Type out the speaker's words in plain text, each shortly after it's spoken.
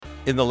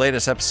In the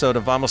latest episode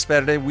of Vamos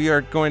Verde, we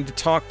are going to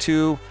talk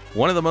to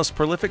one of the most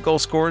prolific goal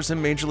scorers in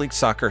Major League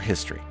Soccer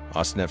history,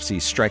 Austin FC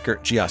striker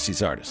Gyasi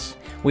Zardes.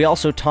 We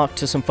also talked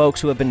to some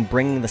folks who have been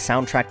bringing the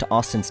soundtrack to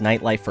Austin's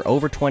nightlife for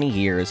over 20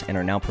 years and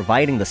are now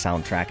providing the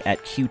soundtrack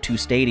at Q2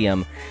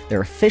 Stadium, their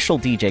official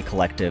DJ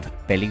collective,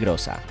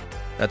 Peligrosa.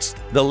 That's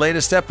the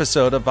latest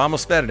episode of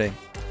Vamos Verde.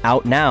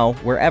 Out now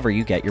wherever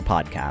you get your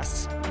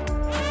podcasts.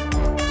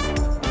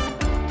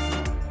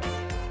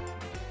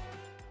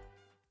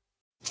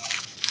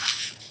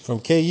 From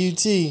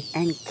KUT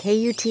and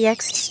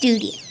KUTX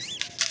Studios.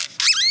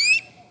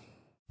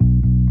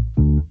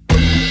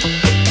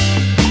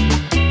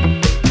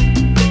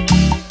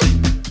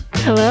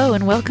 Hello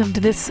and welcome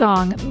to This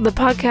Song, the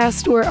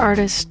podcast where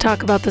artists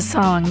talk about the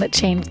song that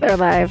changed their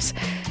lives.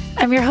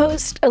 I'm your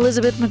host,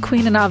 Elizabeth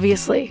McQueen, and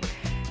obviously,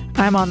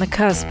 I'm on the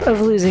cusp of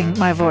losing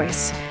my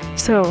voice,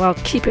 so I'll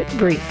keep it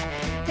brief.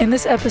 In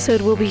this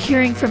episode, we'll be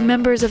hearing from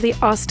members of the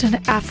Austin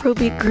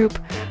Afrobeat group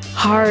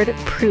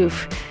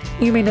Hardproof.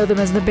 You may know them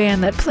as the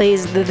band that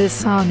plays the This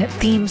Song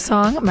theme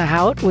song,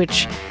 Mahout,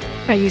 which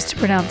I used to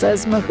pronounce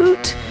as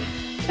Mahout,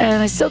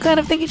 and I still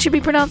kind of think it should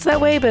be pronounced that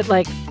way, but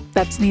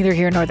that's neither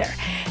here nor there.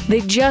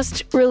 They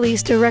just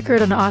released a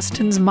record on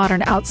Austin's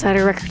Modern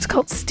Outsider Records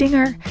called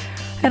Stinger,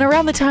 and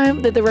around the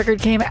time that the record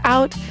came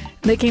out,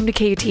 they came to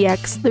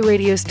KUTX, the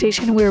radio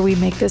station where we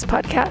make this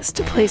podcast,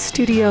 to play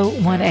Studio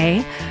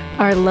 1A,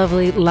 our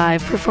lovely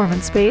live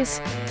performance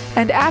space.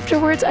 And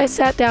afterwards, I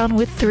sat down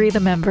with three of the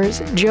members,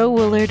 Joe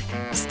Willard,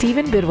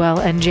 Stephen Bidwell,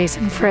 and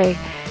Jason Frey,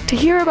 to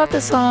hear about the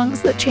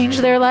songs that changed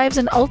their lives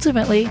and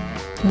ultimately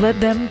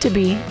led them to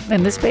be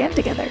in this band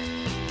together.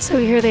 So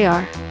here they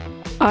are,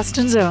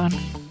 Austin's own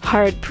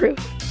Hardproof.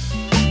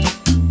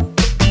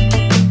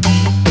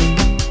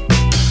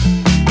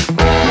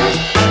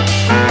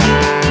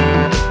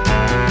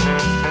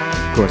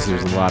 Of course,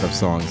 there's a lot of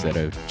songs that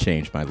have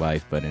changed my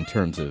life, but in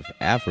terms of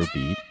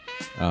Afrobeat,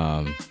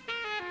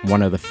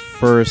 one of the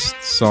first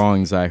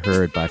songs I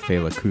heard by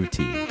Fela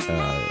Kuti,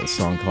 a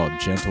song called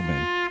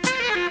Gentleman.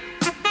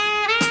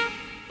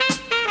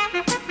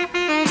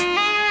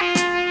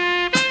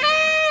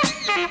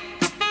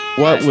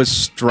 What was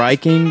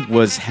striking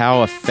was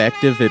how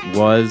effective it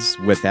was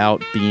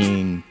without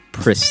being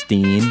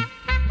pristine.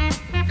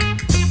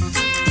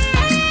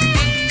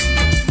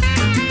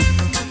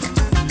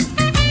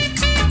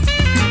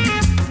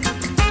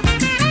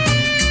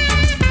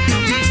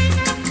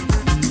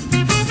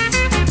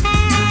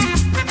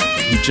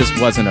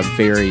 Just wasn't a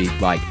very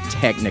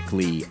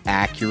technically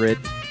accurate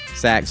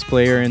sax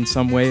player in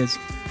some ways,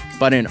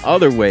 but in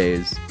other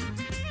ways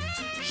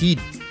he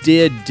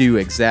did do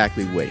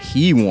exactly what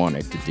he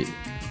wanted to do.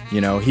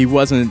 He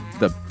wasn't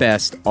the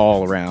best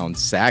all-around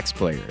sax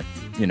player,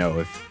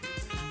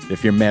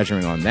 if you're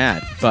measuring on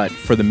that, but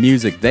for the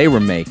music they were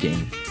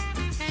making,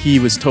 he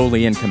was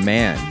totally in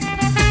command.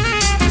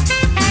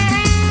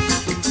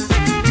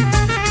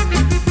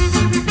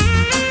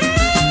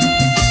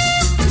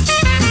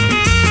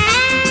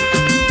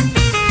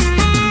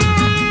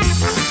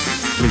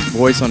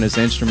 Voice on his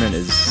instrument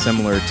is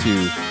similar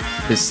to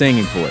his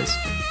singing voice,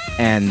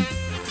 and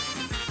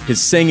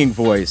his singing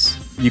voice,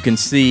 you can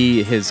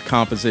see his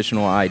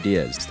compositional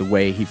ideas, the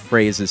way he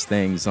phrases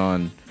things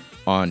on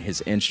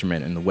his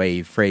instrument and the way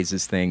he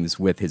phrases things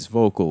with his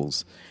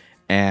vocals,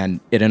 and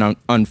it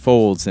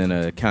unfolds in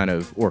a kind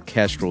of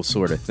orchestral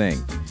sort of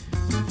thing.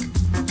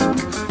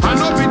 I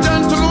no be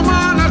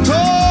gentleman at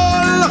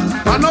all.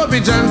 I no be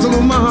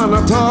gentleman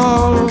at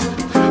all.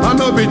 I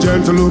no be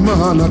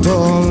gentleman at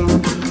all.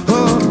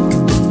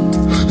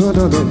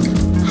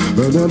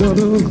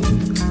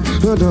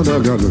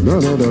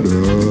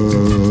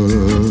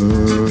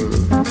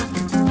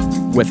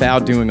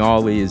 Without doing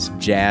all these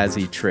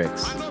jazzy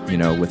tricks,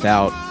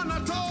 without,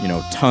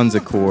 tons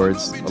of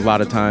chords, a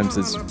lot of times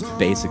it's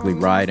basically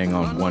riding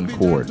on one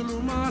chord.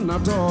 I no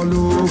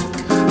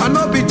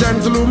be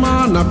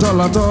gentleman at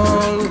all at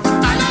all.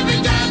 I no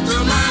be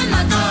gentleman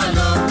at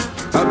all.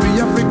 I be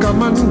African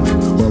man,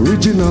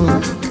 original.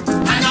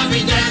 I no be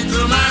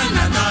gentleman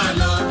at all.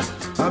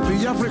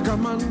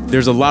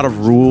 There's a lot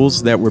of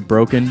rules that were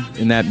broken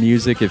in that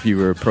music if you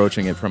were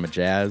approaching it from a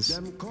jazz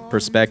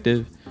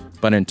perspective,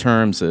 but in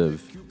terms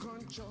of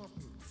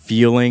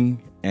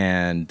feeling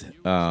and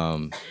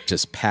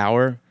just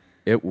power,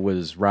 it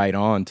was right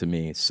on to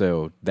me,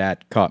 so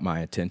that caught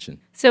my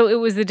attention. So it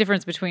was the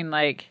difference between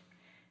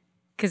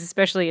because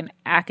especially in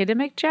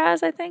academic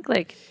jazz, I think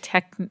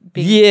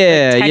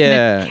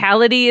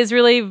technicality is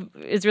really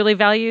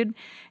valued.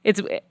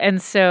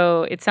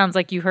 So it sounds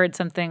like you heard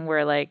something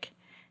where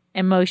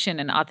emotion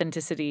and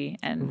authenticity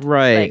and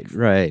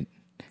right.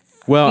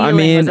 Well, I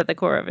mean, was at the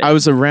core of it. I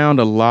was around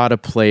a lot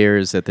of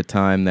players at the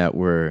time that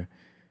were,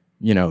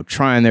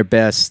 trying their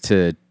best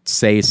to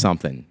say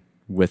something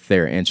with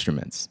their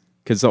instruments,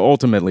 because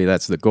ultimately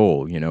that's the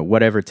goal.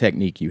 Whatever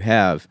technique you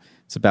have,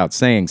 it's about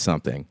saying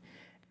something,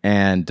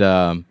 and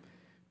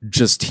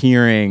just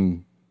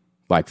hearing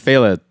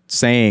Fela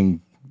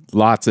saying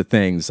lots of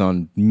things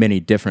on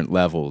many different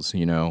levels,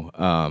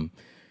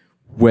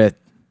 with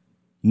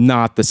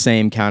not the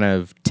same kind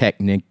of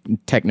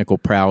technical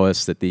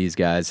prowess that these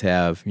guys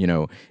have. You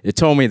know, it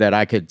told me that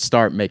I could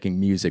start making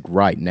music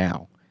right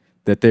now,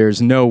 that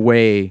there's no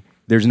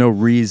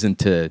reason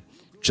to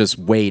just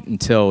wait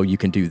until you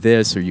can do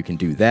this or you can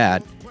do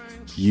that.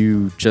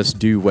 You just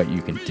do what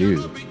you can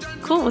do.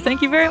 Cool. Well,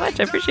 thank you very much.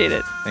 I appreciate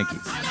it. Thank you.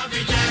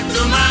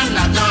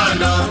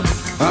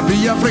 I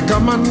be Africa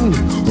man,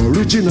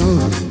 original.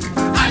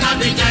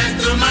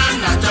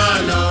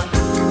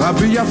 I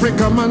be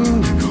Africa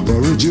man,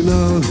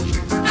 original.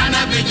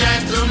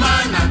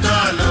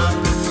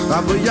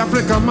 I be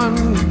Africa man,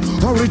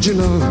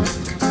 original.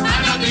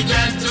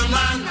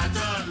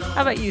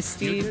 How about you,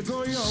 Steve?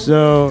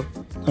 So,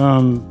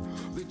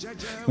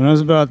 when I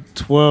was about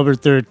 12 or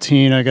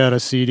 13, I got a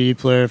CD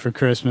player for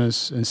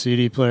Christmas, and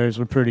CD players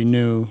were pretty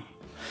new.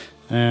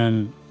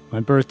 And my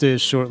birthday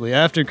is shortly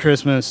after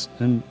Christmas,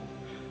 and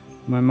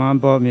my mom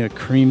bought me a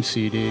Cream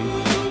CD. In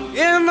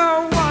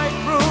a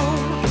white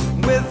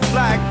room with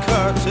black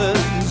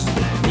curtains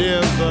near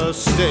the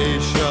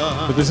station.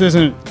 But this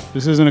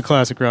isn't a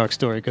classic rock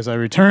story, because I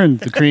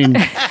returned the Cream.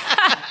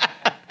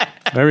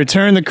 I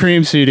returned the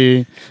Cream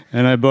CD,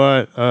 and I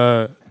bought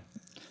a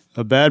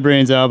Bad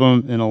Brains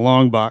album in a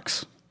long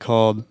box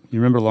called, you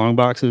remember long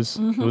boxes?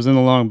 Mm-hmm. It was in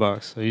the long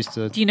box. I used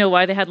to. Do you know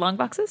why they had long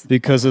boxes?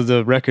 Because of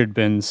the record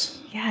bins.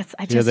 Yes,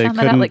 I just found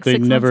that out like 6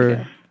 months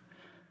ago.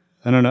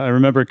 I don't know. I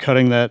remember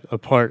cutting that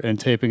apart and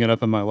taping it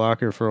up in my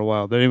locker for a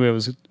while. But anyway,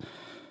 it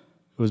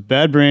was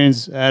Bad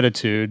Brains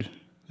Attitude.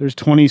 There's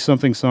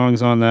 20-something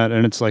songs on that,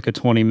 and it's like a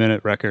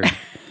 20-minute record.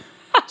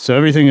 So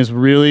everything is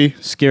really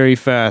scary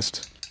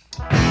fast.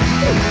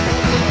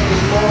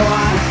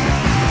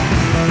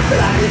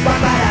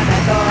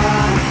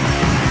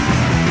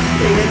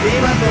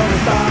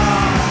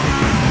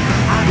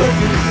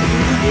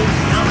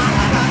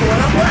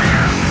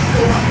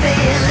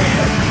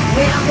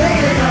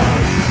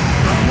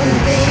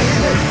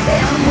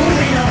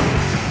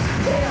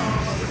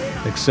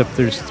 Except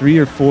there's 3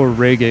 or 4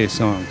 reggae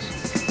songs.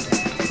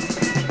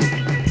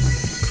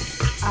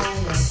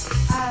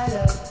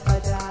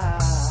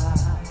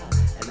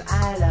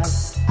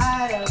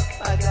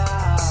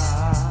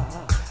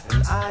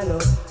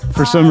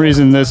 For some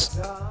reason, this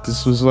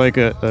was like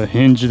a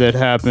hinge that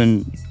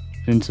happened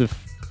into,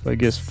 I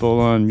guess,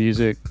 full-on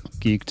music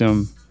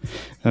geekdom.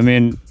 I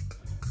mean,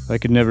 I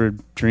could never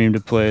dream to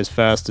play as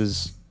fast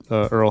as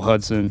Earl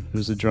Hudson,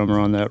 who's the drummer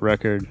on that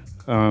record.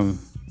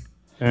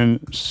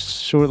 And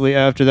shortly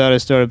after that, I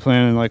started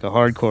playing in like a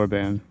hardcore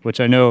band, which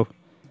I know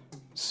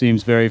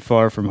seems very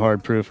far from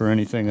Hardproof or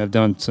anything I've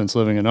done since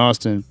living in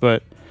Austin.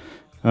 But,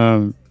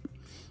 I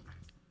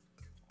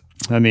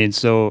mean,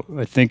 so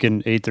I think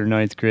in 8th or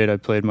 9th grade, I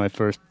played my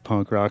first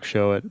punk rock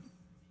show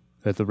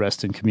at the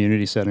Reston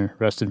Community Center,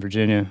 Reston,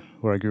 Virginia,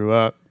 where I grew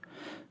up.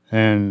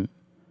 And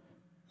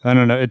I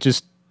don't know, it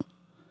just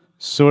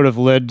sort of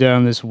led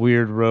down this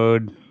weird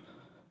road.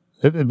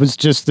 It was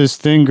just this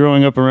thing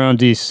growing up around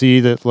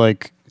DC that,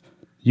 like,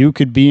 you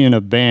could be in a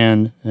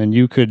band and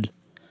you could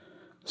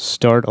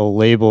start a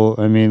label.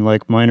 I mean,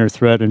 like Minor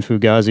Threat and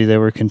Fugazi, they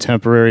were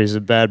contemporaries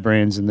of Bad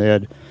Brains, and they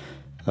had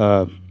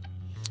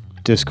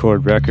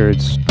Discord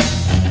Records.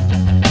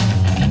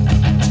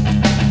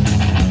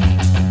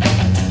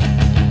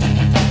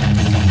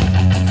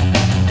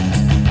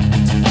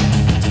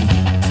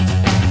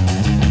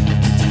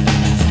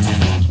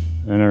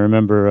 And I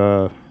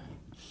remember it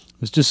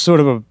was just sort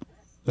of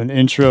an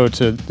intro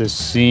to this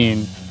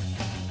scene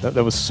that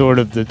was sort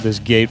of this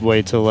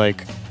gateway to,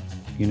 like,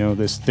 you know,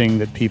 this thing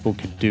that people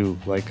could do.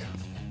 Like,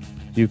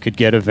 you could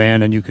get a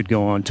van and you could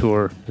go on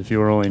tour if you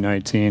were only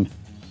 19.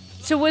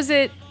 So was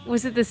it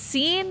the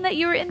scene that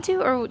you were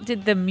into, or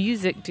did the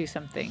music do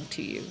something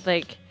to you?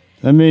 Like,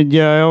 I mean,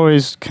 yeah, I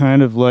always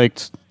kind of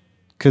liked,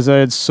 because I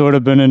had sort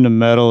of been into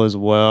metal as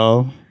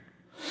well.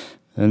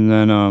 And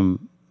then,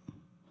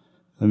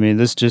 I mean,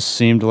 this just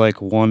seemed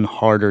like one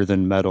harder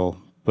than metal.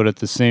 But at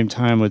the same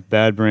time with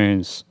Bad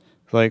Brains,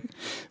 like,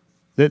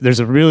 there's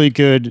a really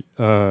good,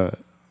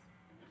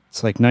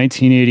 it's like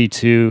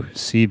 1982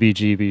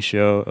 CBGB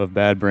show of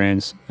Bad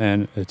Brains,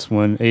 and it's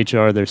when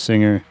HR, their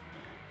singer,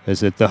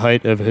 is at the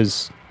height of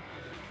his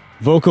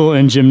vocal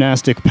and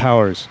gymnastic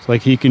powers.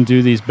 Like, he can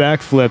do these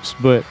backflips,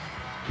 but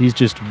he's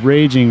just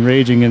raging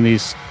in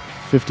these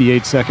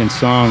 58-second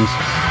songs.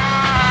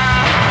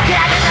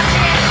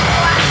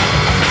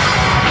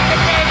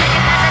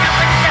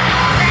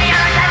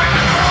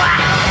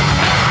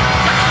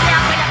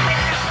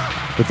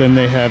 But then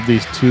they have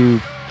these 2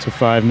 to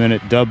 5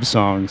 minute dub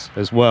songs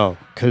as well.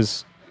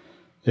 Because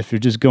if you're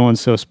just going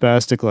so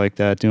spastic like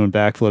that, doing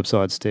backflips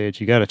on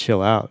stage, you got to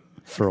chill out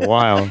for a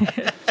while,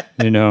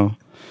 you know.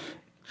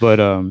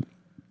 But and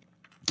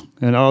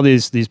all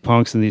these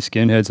punks and these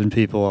skinheads and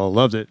people all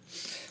loved it.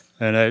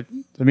 And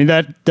I mean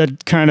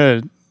that kind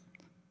of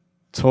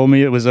told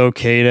me it was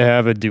okay to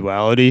have a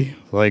duality.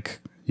 Like,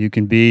 you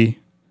can be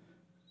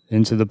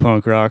into the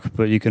punk rock,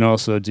 but you can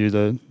also do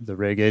the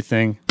reggae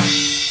thing.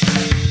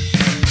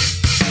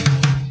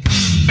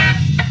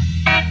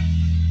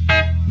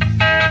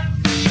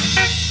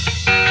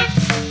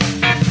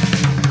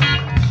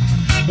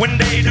 when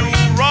they do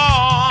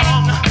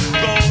wrong,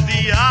 go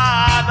the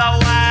other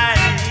way.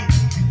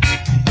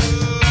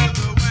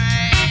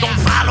 Don't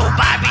follow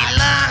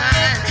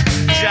Babylon,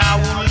 Jah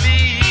will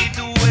lead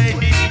the way.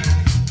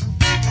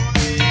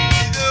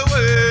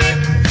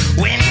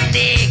 When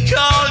they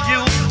call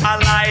you a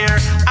liar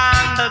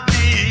and a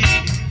thief,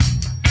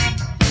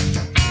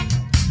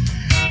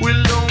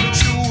 well, don't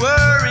you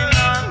worry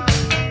none.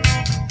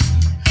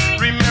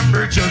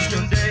 Remember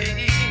Judgment Day.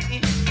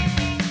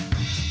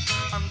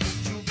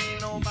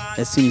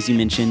 As soon as you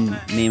mentioned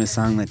name a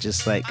song that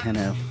just like kind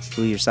of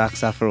blew your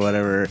socks off or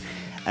whatever,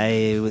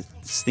 I was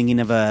thinking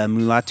of a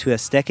Mulatu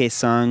Azteca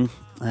song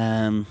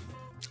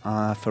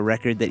off a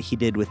record that he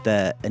did with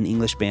an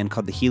English band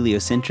called the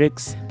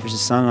Heliocentrics. There's a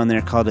song on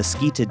there called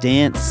Esquita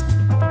Dance.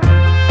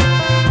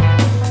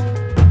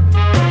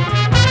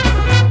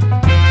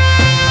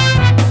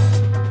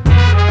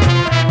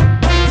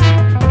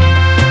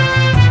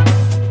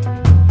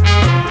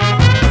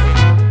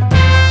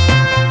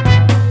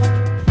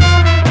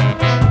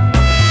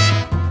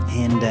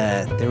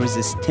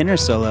 This tenor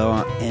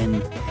solo,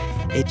 and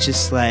it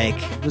just like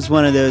it was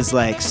one of those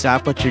like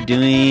stop what you're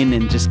doing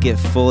and just give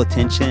full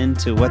attention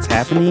to what's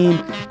happening.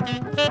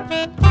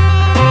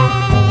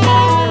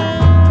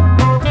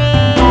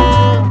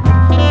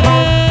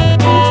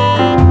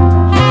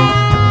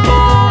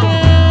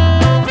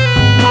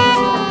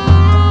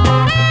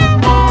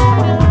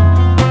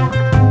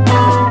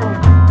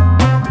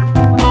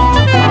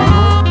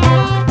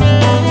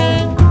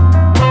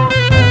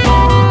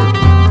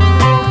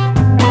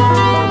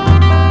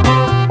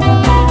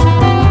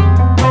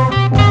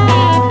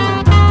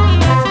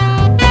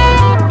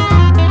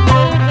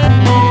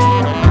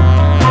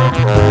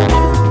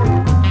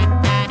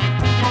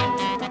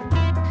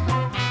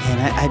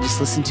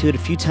 Listened to it a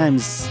few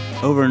times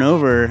over and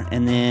over,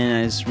 and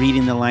then I was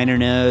reading the liner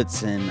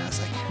notes, and I was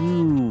like,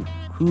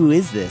 who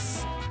is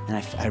this?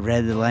 And I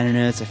read the liner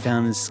notes. I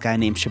found this guy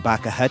named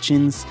Shabaka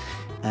Hutchins,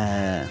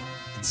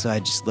 so I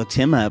just looked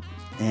him up,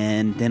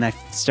 and then I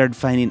started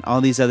finding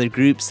all these other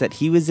groups that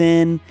he was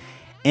in,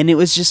 and it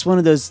was just one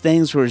of those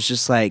things where it's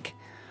just like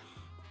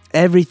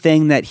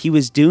everything that he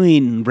was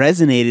doing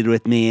resonated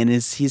with me, and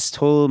he's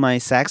totally my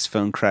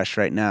saxophone crush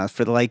right now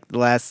for the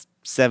last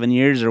 7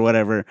 years or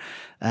whatever.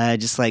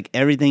 Just like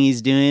everything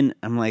he's doing,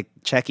 I'm like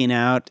checking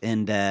out,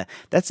 and it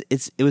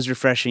was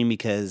refreshing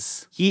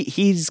because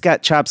he's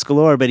got chops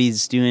galore, but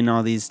he's doing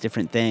all these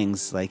different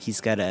things. Like he's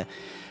got a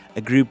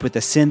group with a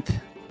synth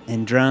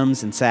and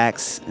drums and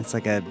sax. It's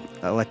like a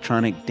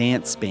electronic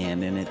dance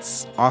band, and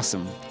it's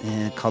awesome.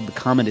 And called The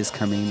Comet Is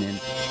Coming. And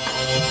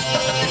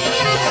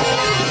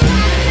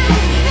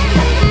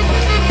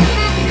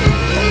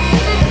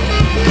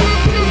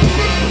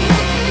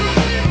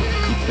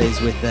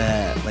plays with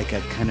like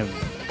a kind of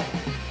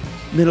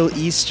Middle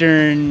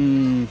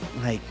Eastern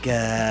like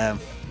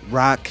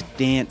rock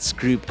dance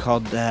group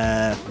called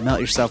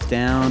Melt Yourself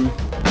Down.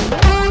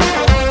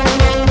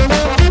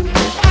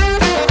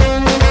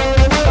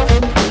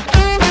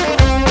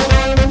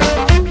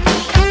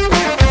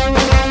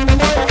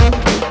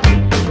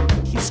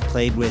 He's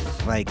played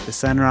with like the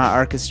Sun Ra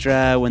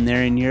Orchestra when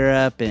they're in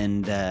Europe,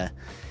 and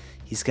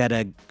he's got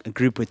a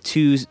group with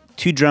two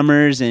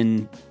drummers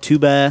and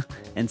tuba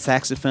and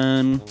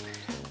saxophone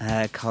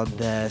called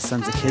the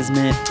Sons of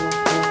Kismet.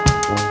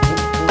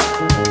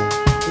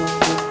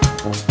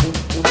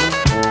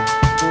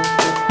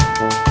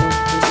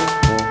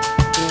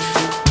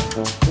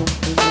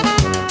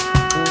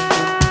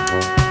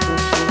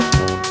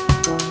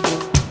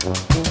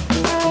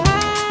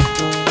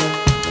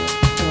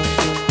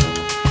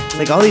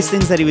 Like all these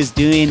things that he was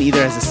doing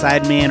either as a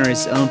sideman or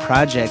his own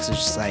projects was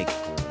just like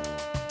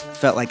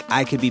felt like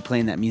I could be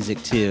playing that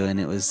music too, and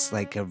it was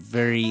like a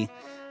very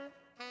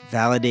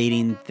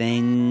validating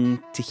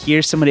thing to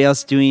hear somebody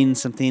else doing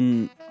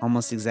something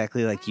almost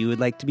exactly like you would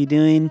like to be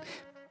doing,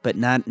 but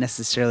not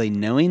necessarily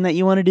knowing that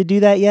you wanted to do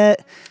that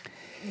yet.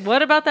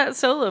 What about that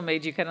solo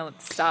made you kind of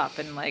stop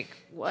and like,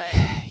 what?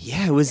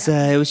 Yeah, it was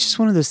just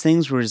one of those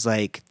things where it's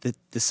like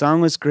the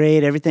song was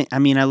great, everything. I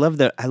mean, I love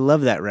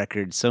that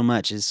record so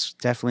much. It's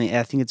definitely,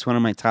 I think it's one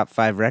of my top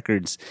 5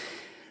 records.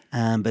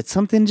 But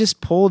something just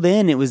pulled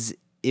in. It was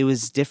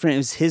different. It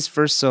was his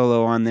first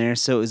solo on there,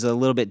 so it was a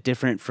little bit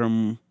different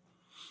from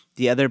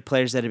the other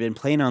players that had been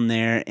playing on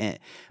there.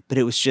 But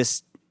it was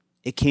just,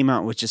 it came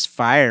out with just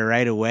fire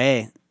right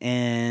away.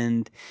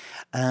 And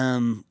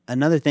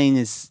another thing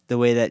is the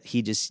way that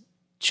he just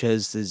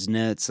chose his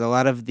notes. A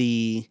lot of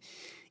the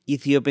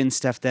Ethiopian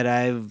stuff that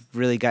I've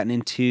really gotten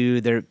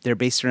into, they're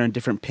based around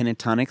different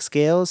pentatonic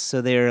scales.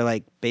 So they're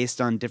like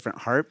based on different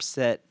harps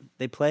that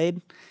they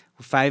played,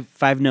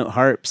 five note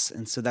harps,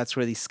 and so that's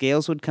where these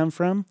scales would come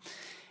from.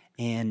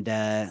 And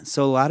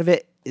so a lot of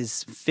it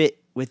is fit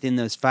within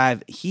those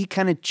 5. He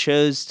kind of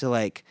chose to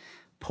like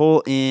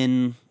pull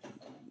in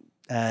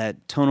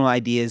tonal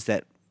ideas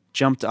that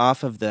jumped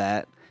off of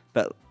that,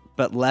 but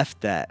but left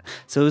that.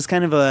 So it was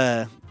kind of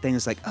a thing.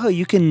 It's like, oh,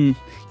 you don't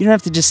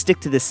have to just stick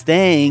to this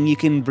thing. You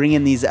can bring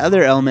in these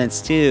other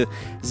elements too.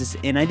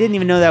 And I didn't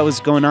even know that was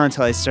going on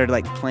until I started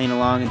like playing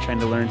along and trying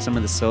to learn some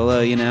of the solo,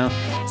 you know?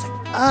 It's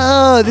like,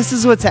 oh, this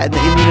is what's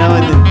happening, you know?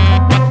 And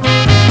then,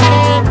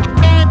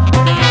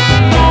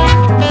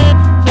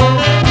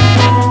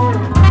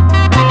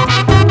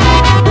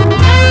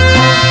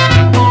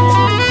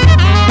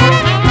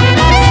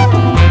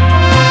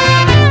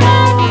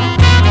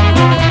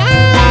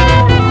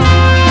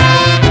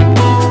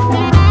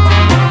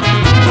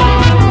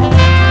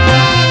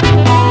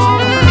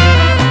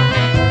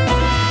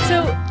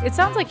 it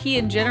sounds like he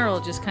in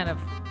general just kind of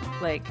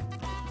like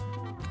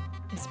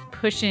is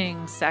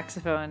pushing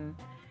saxophone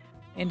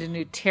into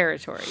new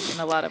territory in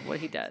a lot of what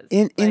he does.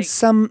 In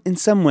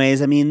some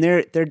ways, I mean,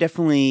 there are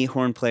definitely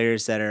horn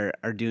players that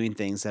are doing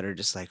things that are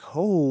just like,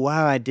 oh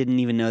wow, I didn't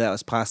even know that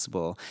was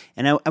possible.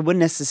 And I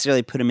wouldn't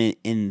necessarily put him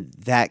in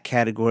that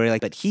category,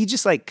 like, but he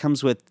just like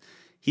comes with,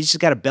 he's just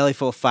got a belly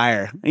full of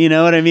fire. You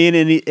know what I mean?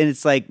 And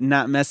it's like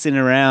not messing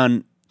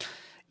around.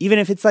 Even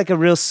if it's like a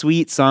real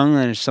sweet song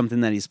or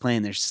something that he's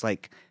playing, there's just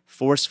like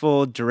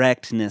forceful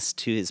directness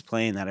to his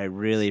playing that I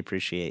really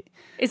appreciate.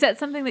 Is that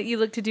something that you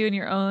look to do in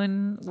your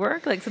own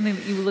work? Like something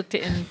that you look to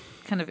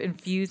kind of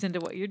infuse into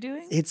what you're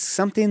doing? It's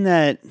something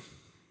that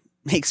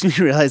makes me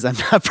realize I'm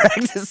not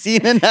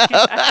practicing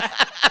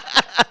enough.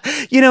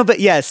 You know, but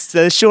yes,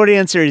 the short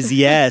answer is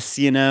yes.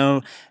 You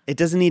know, it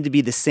doesn't need to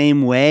be the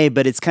same way,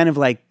 but it's kind of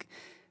like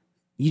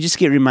you just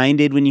get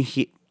reminded when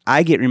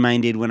I get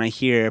reminded when I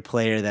hear a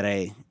player that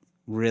I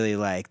really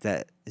like,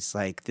 that it's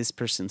like this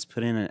person's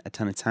put in a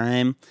ton of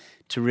time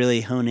to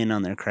really hone in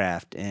on their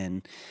craft.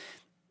 And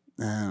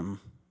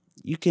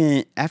you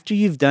can, after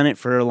you've done it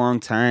for a long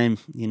time,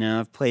 you know,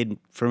 I've played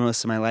for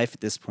most of my life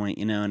at this point,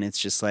 you know, and it's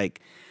just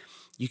like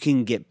you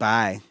can get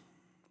by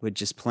with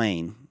just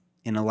playing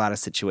in a lot of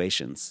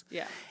situations.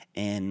 Yeah.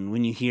 And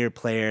when you hear a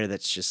player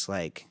that's just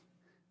like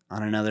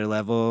on another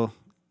level,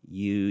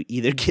 you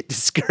either get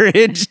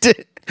discouraged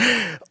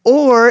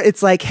or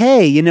it's like,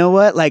 hey, you know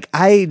what? Like,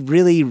 I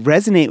really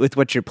resonate with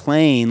what you're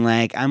playing.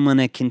 Like, I'm going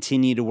to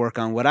continue to work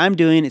on what I'm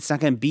doing. It's not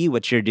going to be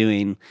what you're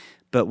doing,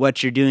 but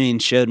what you're doing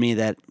showed me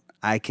that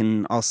I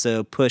can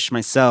also push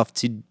myself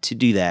to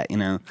do that, you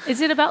know?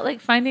 Is it about like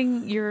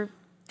finding your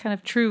kind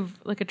of true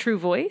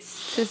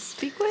voice to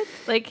speak with?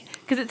 Like,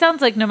 because it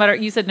sounds like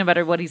you said no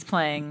matter what he's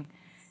playing,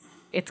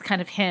 it's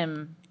kind of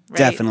him, right?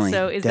 Definitely.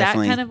 So is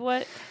definitely. that kind of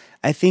what?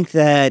 I think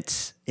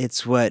that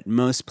it's what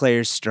most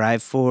players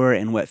strive for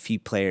and what few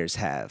players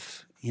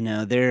have. You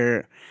know, there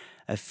are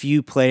a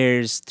few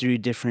players through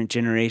different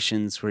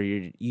generations where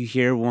you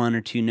hear one or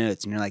two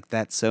notes and you're like,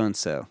 that's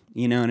so-and-so.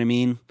 You know what I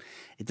mean?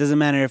 It doesn't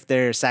matter if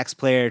they're a sax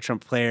player,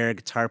 trumpet player,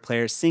 guitar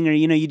player, singer,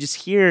 you know, you just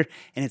hear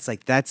and it's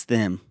like, that's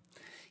them,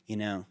 you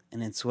know?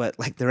 And it's what,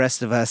 like, the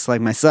rest of us,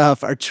 like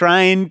myself, are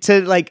trying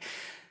to, like,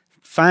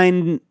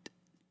 find...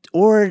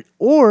 Or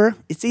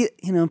it's, you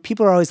know,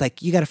 people are always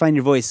like, you got to find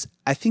your voice.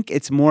 I think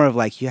it's more of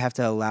like, you have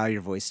to allow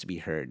your voice to be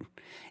heard.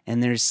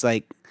 And there's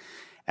like,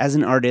 as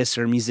an artist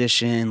or a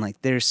musician,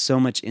 like there's so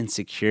much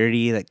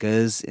insecurity that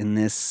goes in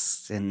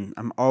this. And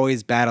I'm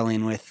always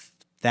battling with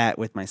that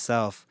with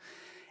myself.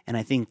 And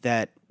I think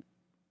that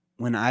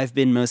when I've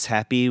been most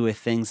happy with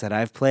things that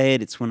I've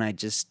played, it's when I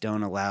just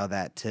don't allow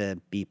that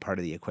to be part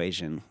of the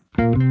equation.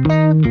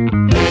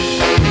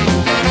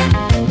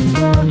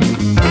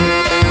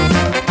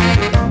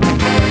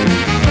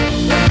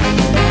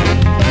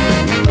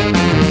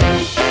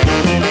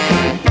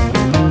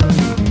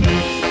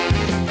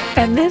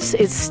 And this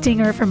is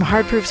Stinger from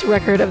Hardproof's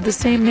record of the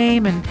same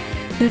name, and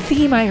the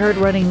theme I heard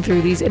running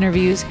through these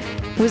interviews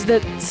was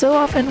that so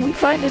often we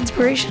find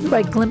inspiration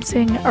by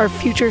glimpsing our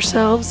future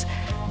selves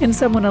in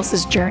someone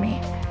else's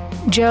journey.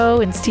 Joe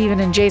and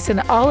Steven and Jason,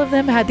 all of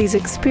them had these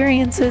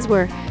experiences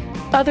where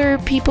other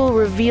people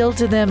revealed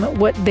to them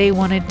what they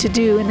wanted to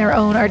do in their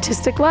own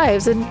artistic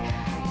lives, and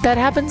that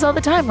happens all the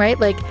time, right?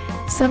 Like,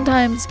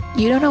 sometimes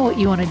you don't know what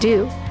you want to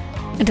do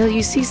until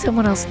you see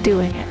someone else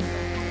doing it.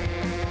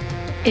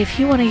 If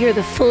you want to hear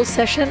the full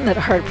session that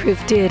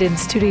Hardproof did in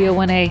Studio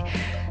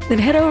 1A, then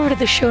head over to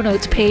the show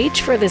notes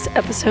page for this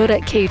episode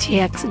at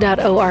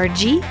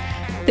KUTX.org.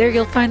 There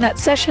you'll find that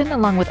session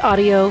along with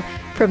audio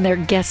from their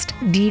guest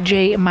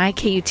DJ My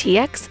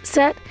KUTX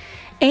set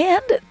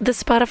and the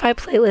Spotify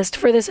playlist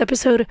for this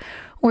episode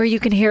where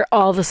you can hear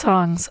all the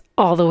songs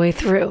all the way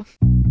through.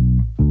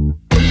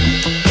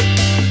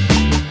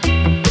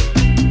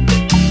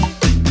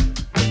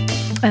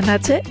 And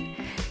that's it.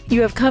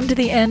 You have come to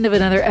the end of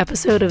another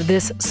episode of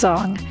This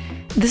Song.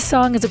 This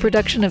Song is a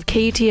production of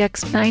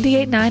KUTX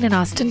 98.9 in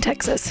Austin,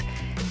 Texas.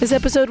 This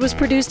episode was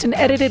produced and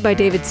edited by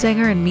David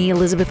Sanger and me,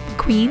 Elizabeth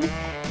McQueen.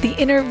 The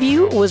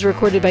interview was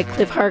recorded by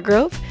Cliff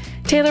Hargrove.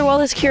 Taylor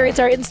Wallace curates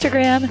our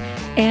Instagram,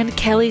 and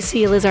Kelly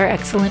Seal is our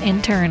excellent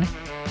intern.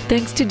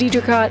 Thanks to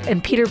Deidre Cott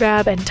and Peter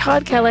Babb and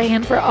Todd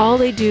Callahan for all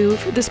they do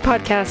for this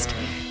podcast.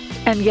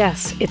 And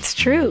yes, it's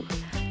true.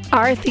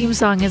 Our theme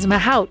song is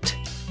Mahout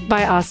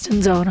by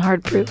Austin's own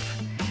Hardproof.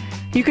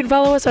 You can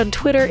follow us on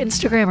Twitter,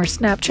 Instagram, or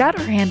Snapchat.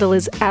 Our handle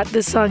is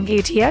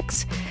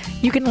 @thisongktx.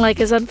 You can like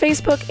us on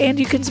Facebook, and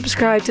you can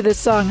subscribe to this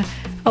song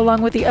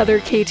along with the other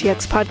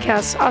KUTX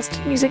podcasts,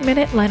 Austin Music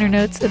Minute, Liner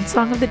Notes, and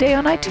Song of the Day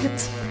on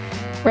iTunes.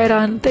 Right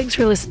on. Thanks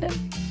for listening.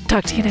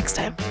 Talk to you next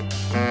time.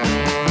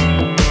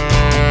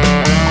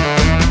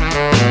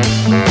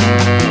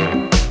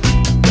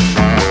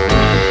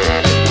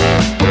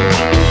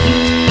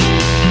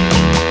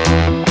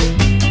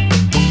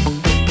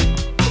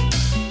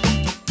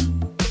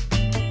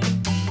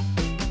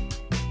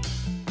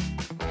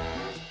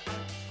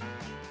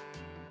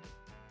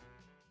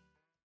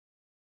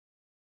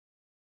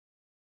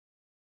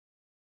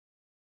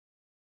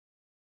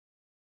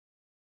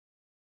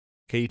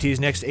 KUT's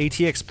next AT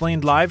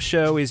Explained live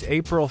show is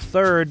April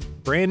 3rd.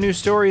 Brand new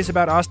stories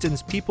about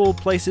Austin's people,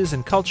 places,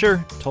 and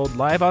culture, told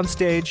live on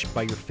stage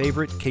by your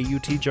favorite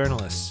KUT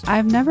journalists.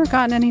 I've never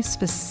gotten any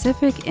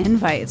specific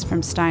invites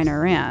from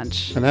Steiner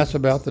Ranch. And that's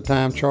about the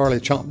time Charlie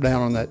chomped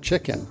down on that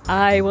chicken.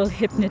 I will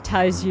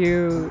hypnotize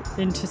you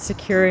into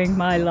securing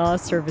my law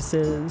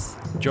services.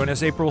 Join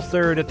us April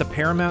 3rd at the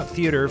Paramount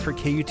Theater for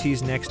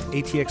KUT's next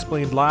AT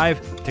Explained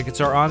live.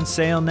 Tickets are on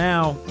sale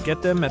now.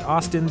 Get them at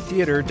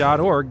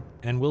austintheater.org.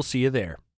 And we'll see you there.